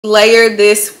Layer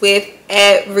this with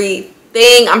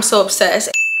everything. I'm so obsessed.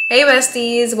 Hey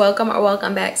besties, welcome or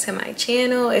welcome back to my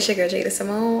channel. It's your girl Jada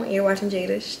Simone and you're watching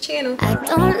Jada's channel. I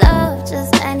don't love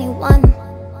just anyone.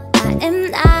 I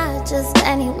am not just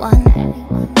anyone.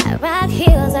 I rock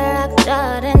heels, I rock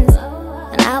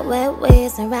Jordans, and I wear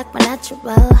wigs and rock my natural.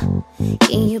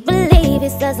 Can you believe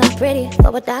it says I'm pretty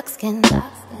for a dark skin?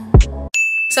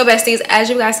 So besties, as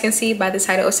you guys can see by the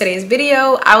title of today's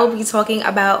video, I will be talking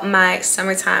about my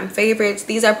summertime favorites.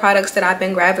 These are products that I've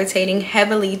been gravitating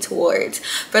heavily towards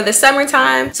for the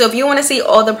summertime. So if you want to see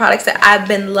all the products that I've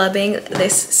been loving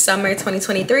this summer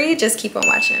 2023, just keep on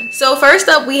watching. So first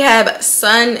up, we have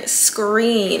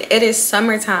sunscreen. It is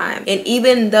summertime, and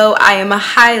even though I am a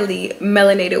highly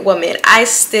melanated woman, I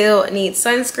still need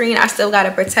sunscreen. I still got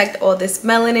to protect all this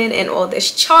melanin and all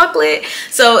this chocolate.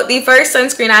 So the first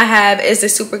sunscreen I have is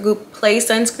the Supergoop Play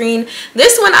sunscreen.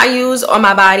 This one I use on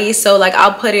my body, so like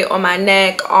I'll put it on my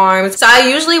neck, arms. So I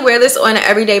usually wear this on an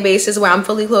everyday basis where I'm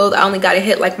fully clothed. I only gotta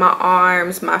hit like my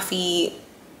arms, my feet,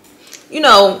 you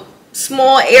know,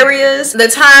 small areas. The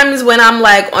times when I'm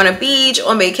like on a beach,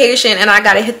 on vacation, and I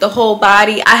gotta hit the whole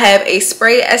body, I have a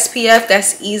spray SPF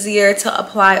that's easier to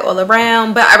apply all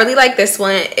around, but I really like this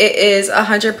one. It is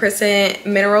 100%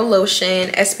 mineral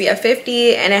lotion, SPF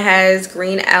 50, and it has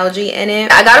green algae in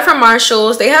it. I got it from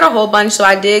Marshalls. They had a whole bunch, so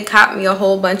I did cop me a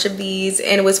whole bunch of these,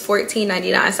 and it was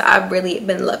 $14.99, so I've really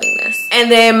been loving this. And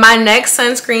then my next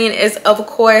sunscreen is, of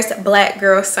course, Black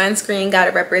Girl Sunscreen.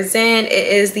 Gotta represent. It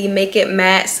is the Make It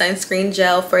Matte Sunscreen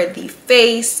Gel for the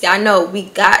face. Y'all know we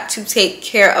got to take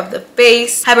care of the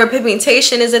face.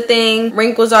 Hyperpigmentation is a thing,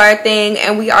 wrinkles are a thing,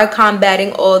 and we are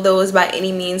combating all those by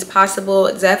any means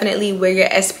possible. Definitely wear your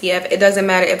SPF. It doesn't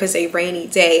matter if it's a rainy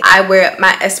day. I wear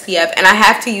my SPF, and I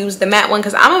have to use the matte one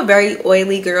because I'm a very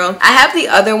oily girl. I have the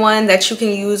other one that you can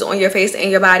use on your face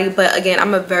and your body, but again,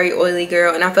 I'm a very oily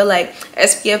girl, and I feel like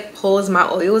SPF pulls my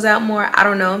oils out more. I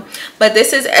don't know, but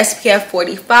this is SPF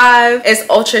 45. It's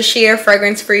ultra sheer,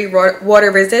 fragrance free,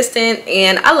 water resistant,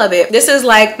 and I love it. This is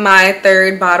like my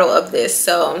third bottle of this,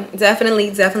 so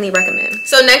definitely recommend.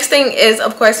 So next thing is,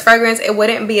 of course, fragrance. It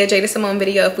wouldn't be a Jada Simone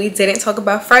video if we didn't talk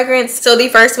about fragrance. So the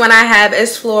first one I have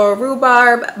is Floral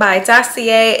Rhubarb by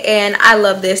Dossier, and I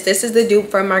love this. This is the dupe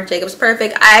for Marc Jacobs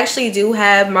Perfect. I actually do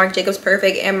have Marc Jacobs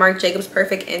Perfect and Marc Jacobs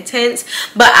Perfect Intense,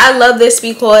 but I love this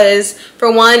because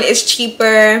for one, it's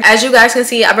cheaper. As you guys can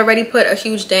see, I've already put a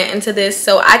huge dent into this,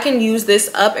 so I can use this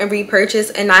up and repurchase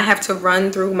and not have to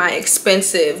run through my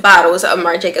expensive bottles of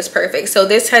Marc Jacobs Perfect. So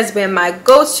this has been my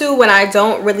go-to when I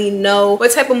don't really know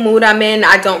what type of mood I'm in.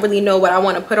 I don't really know what I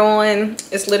want to put on.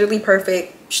 It's literally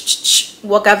perfect.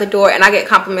 Walk out the door, and I get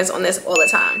compliments on this all the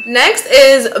time. Next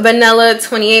is Vanilla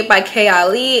 28 by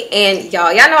Kayali, and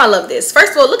y'all know I love this.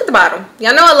 First of all, look at the bottle.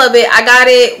 Y'all know I love it. I got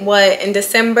it in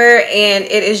December, and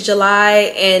it is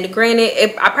July, and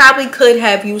granted, I probably could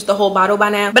have used the whole bottle by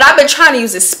now, but I've been trying to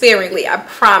use it sparingly, I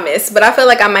promise. But I feel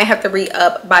like I might have to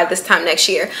re-up by this time next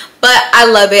year. But I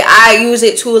love it. I use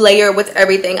it to layer with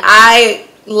everything. I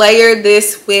layer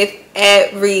this with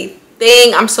everything.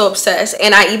 I'm so obsessed,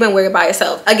 and I even wear it by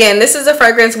itself. Again, this is a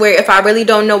fragrance where if I really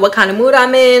don't know what kind of mood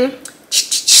I'm in,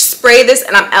 spray this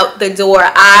and I'm out the door.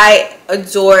 I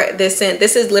adore this scent.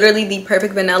 This is literally the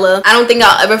perfect vanilla. I don't think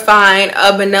I'll ever find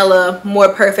a vanilla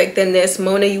more perfect than this.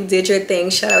 Mona, you did your thing.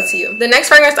 Shout out to you. The next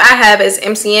fragrance I have is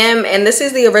MCM, and this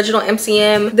is the original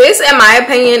MCM. This, in my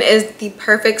opinion, is the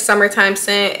perfect summertime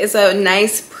scent. It's a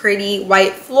nice, pretty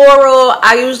white floral.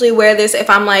 I usually wear this if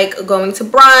I'm like going to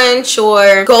brunch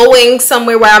or going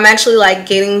somewhere where I'm actually like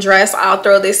getting dressed. I'll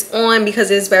throw this on because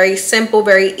it's very simple,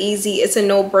 very easy. It's a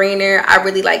no-brainer. I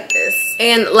really like this.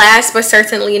 And last but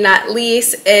certainly not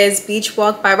least is Beach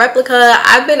Walk by Replica.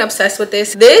 I've been obsessed with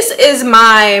this. This is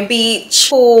my beach,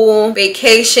 pool,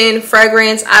 vacation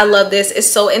fragrance. I love this. It's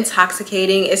so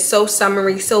intoxicating. It's so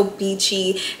summery, so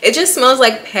beachy. It just smells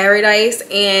like paradise,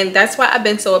 and that's why I've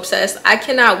been so obsessed. I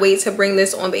cannot wait to bring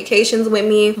this on vacations with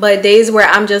me, but days where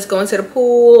I'm just going to the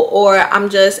pool or I'm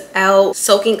just out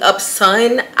soaking up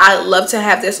sun, I love to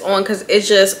have this on because it's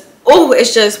just, oh,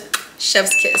 it's just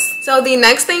chef's kiss. So the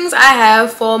next things I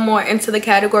have fall more into the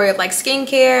category of like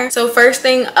skincare. So first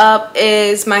thing up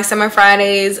is my Summer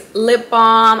Fridays lip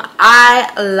balm.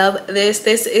 I love this.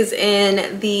 This is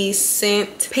in the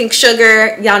scent Pink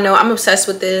Sugar. Y'all know I'm obsessed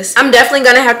with this. I'm definitely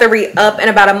gonna have to re-up in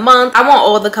about a month. I want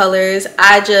all the colors.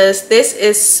 This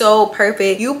is so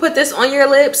perfect. You put this on your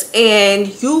lips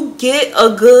and you get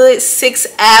a good 6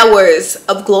 hours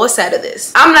of gloss out of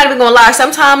this. I'm not even gonna lie.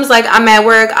 Sometimes like I'm at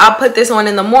work, I'll put this on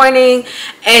in the morning,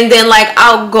 and then then like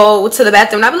I'll go to the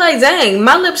bathroom and I'll be like, dang,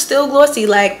 my lips still glossy.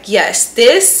 Like, yes,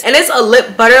 this, and it's a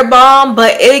lip butter balm,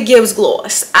 but it gives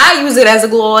gloss. I use it as a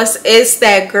gloss. It's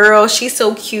that girl. She's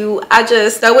so cute. I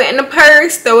just throw it in the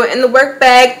purse, throw it in the work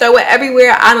bag, throw it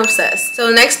everywhere. I'm obsessed. So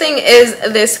the next thing is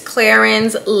this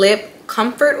Clarins lip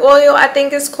comfort oil, I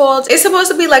think it's called. It's supposed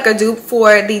to be like a dupe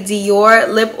for the Dior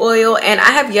lip oil, and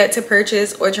I have yet to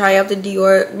purchase or try out the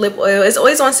Dior lip oil. It's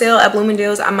always on sale at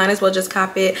Bloomingdale's. I might as well just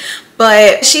cop it.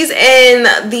 But she's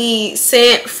in the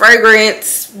scent,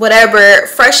 fragrance, whatever,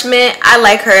 fresh mint. I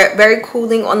like her. Very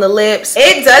cooling on the lips.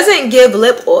 It doesn't give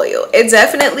lip oil. It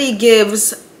definitely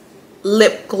gives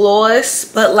lip gloss,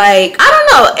 but like, I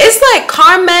don't know, it's like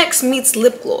Carmex meets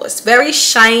lip gloss. Very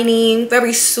shiny,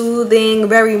 very soothing,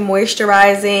 very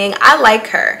moisturizing. I like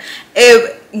her.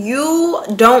 If you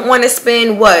don't want to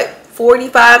spend what,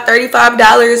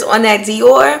 $45-$35 on that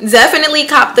Dior, definitely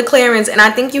cop the Clarins, and I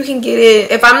think you can get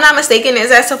it, if I'm not mistaken,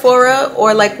 it's at Sephora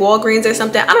or like Walgreens or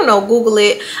something. I don't know, Google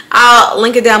it. I'll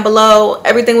link it down below.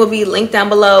 Everything will be linked down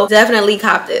below. Definitely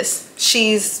cop this.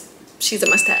 She's a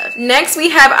must-have. Next, we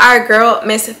have our girl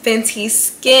Miss Fenty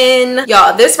Skin.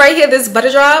 Y'all, this right here, this butter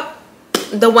drop,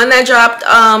 the one that dropped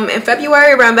in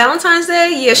February around Valentine's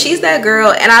Day, yeah, she's that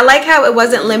girl. And I like how it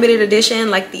wasn't limited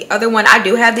edition like the other one. I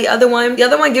do have the other one. The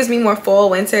other one gives me more fall,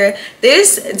 winter.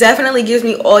 This definitely gives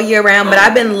me all year round, but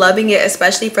I've been loving it,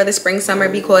 especially for the spring, summer,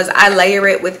 because I layer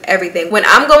it with everything. When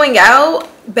I'm going out,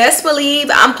 best believe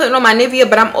I'm putting on my Nivea,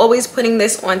 but I'm always putting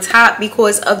this on top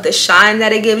because of the shine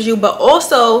that it gives you, but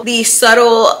also the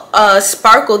subtle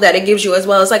sparkle that it gives you as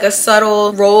well. It's like a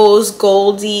subtle rose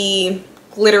goldy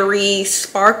glittery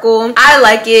sparkle. I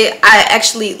like it. I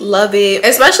actually love it,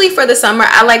 especially for the summer.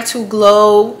 I like to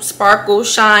glow, sparkle,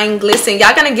 shine, glisten.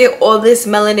 Y'all gonna get all this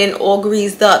melanin all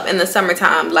greased up in the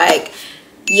summertime, like,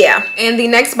 yeah. And the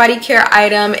next body care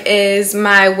item is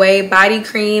my Way body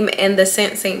cream in the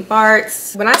scent St.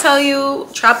 Bart's. When I tell you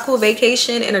tropical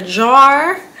vacation in a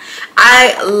jar,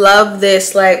 I love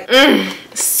this. Like,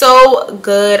 so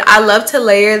good. I love to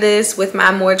layer this with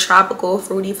my more tropical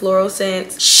fruity floral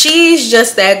scents. She's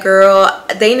just that girl.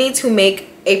 They need to make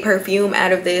a perfume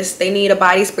out of this. They need a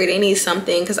body spray. They need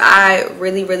something, because I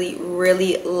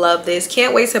really love this.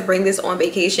 Can't wait to bring this on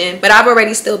vacation, but I've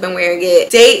already still been wearing it.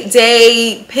 Date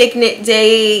day, picnic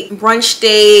day, brunch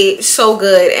day, so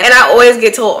good. And I always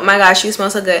get told, oh my gosh, you smell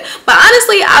so good. But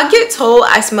honestly, I'll get told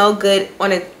I smell good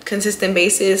on a consistent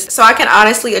basis, so I can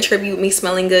honestly attribute me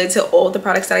smelling good to all the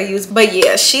products that I use. But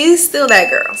yeah, she's still that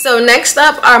girl. So next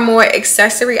up are more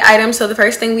accessory items. So the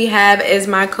first thing we have is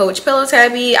my Coach pillow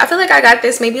tabby. I feel like I got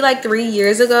this maybe like 3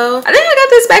 years ago. I think I got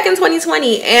this back in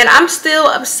 2020, and I'm still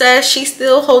obsessed. She's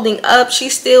still holding up.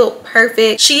 She's still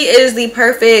perfect. She is the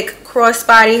perfect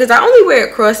crossbody, because I only wear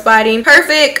it crossbody.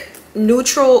 Perfect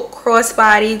neutral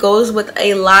crossbody, goes with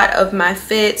a lot of my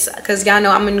fits, because y'all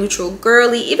know I'm a neutral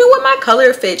girly. Even with my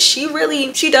color fit, she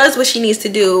does what she needs to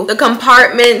do. The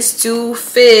compartments do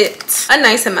fit a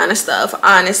nice amount of stuff,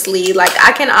 honestly. Like,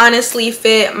 I can honestly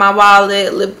fit my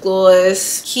wallet, lip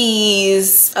gloss,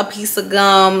 keys, a piece of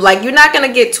gum. Like, you're not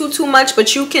gonna get too much,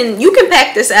 but you can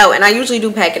pack this out, and I usually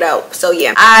do pack it out. So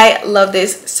yeah, I love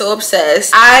this. So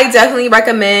obsessed. I definitely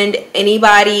recommend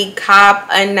anybody cop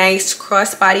a nice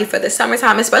crossbody for the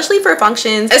summertime, especially for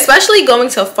functions, especially going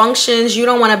to functions. You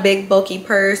don't want a big bulky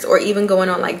purse, or even going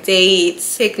on like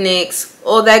dates, picnics,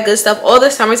 all that good stuff. All the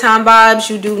summertime vibes,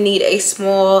 you do need a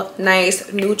small,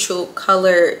 nice, neutral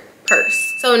colored purse.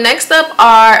 So next up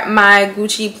are my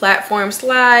Gucci platform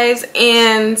slides,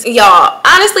 and y'all,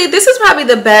 honestly, this is probably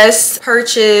the best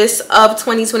purchase of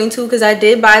 2022, because I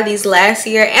did buy these last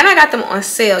year and I got them on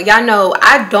sale. Y'all know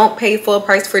I don't pay full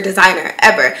price for designer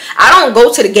ever. I don't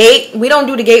go to the gate. We don't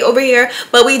do the gate over here,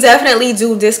 but we definitely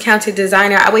do discounted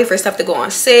designer. I wait for stuff to go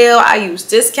on sale. I use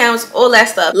discounts, all that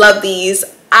stuff. Love these.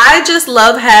 I just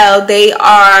love how they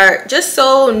are just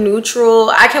so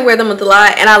neutral. I can wear them with a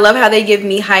lot, and I love how they give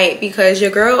me height, because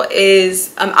your girl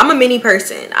is I'm a mini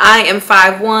person. I am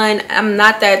 5'1". I'm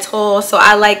not that tall, so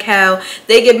I like how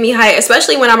they give me height,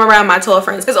 especially when I'm around my tall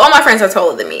friends, because all my friends are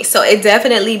taller than me. So it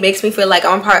definitely makes me feel like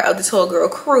I'm part of the tall girl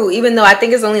crew, even though I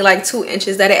think it's only like 2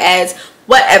 inches that it adds.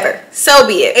 Whatever, so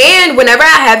be it. And whenever I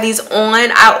have these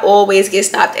on, I always get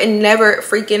stopped. It never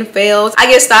freaking fails. I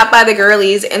get stopped by the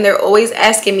girlies, and they're always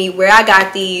asking me where I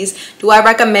got these. Do I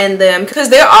recommend them? Because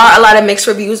there are a lot of mixed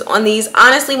reviews on these.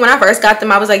 Honestly, when I first got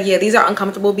them, I was like, yeah, these are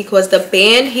uncomfortable, because the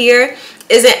band here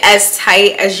isn't as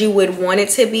tight as you would want it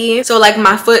to be. So like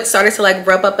my foot started to like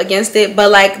rub up against it, but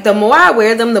like the more I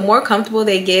wear them, the more comfortable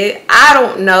they get. I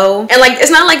don't know. And like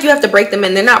it's not like you have to break them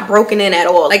in. They're not broken in at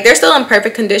all. Like they're still in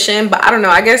perfect condition, but I don't know.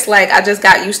 I guess like I just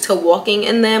got used to walking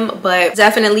in them, but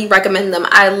definitely recommend them.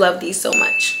 I love these so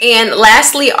much. And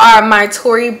lastly are my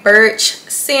Tory Burch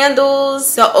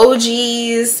sandals, the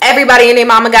OGs. Everybody and their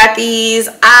mama got these.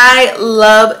 I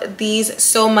love these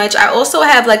so much. I also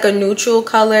have like a neutral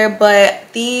color,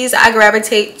 but these I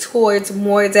gravitate towards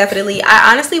more definitely.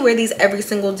 I honestly wear these every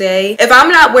single day. If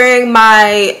I'm not wearing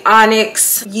my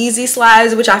Onyx Yeezy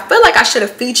slides, which I feel like I should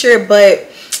have featured, but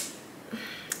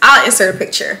I'll insert a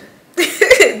picture.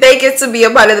 They get to be a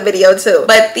part of the video too.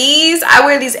 But these, I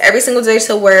wear these every single day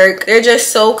to work. They're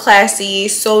just so classy,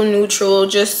 so neutral,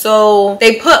 just so,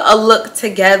 they put a look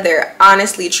together,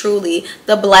 honestly, truly.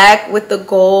 The black with the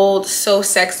gold, so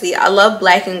sexy. I love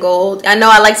black and gold. I know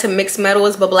I like to mix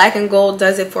metals, but black and gold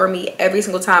does it for me every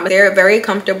single time. They're very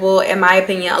comfortable in my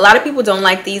opinion. A lot of people don't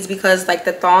like these because like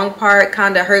the thong part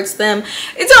kind of hurts them.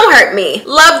 It don't hurt me.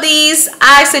 Love these.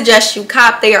 I suggest you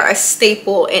cop. They are a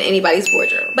staple in anybody's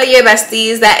wardrobe. But yeah,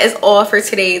 besties, that is all for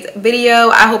today's video.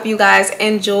 I hope you guys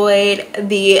enjoyed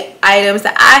the items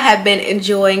that I have been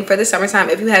enjoying for the summertime.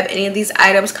 If you have any of these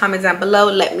items, comment down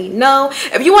below, let me know.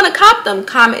 If you want to cop them,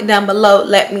 comment down below,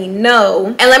 let me know.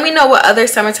 And let me know what other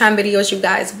summertime videos you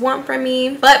guys want from me.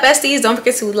 But besties, don't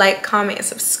forget to like, comment, and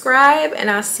subscribe, and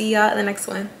I'll see y'all in the next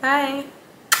one. Bye.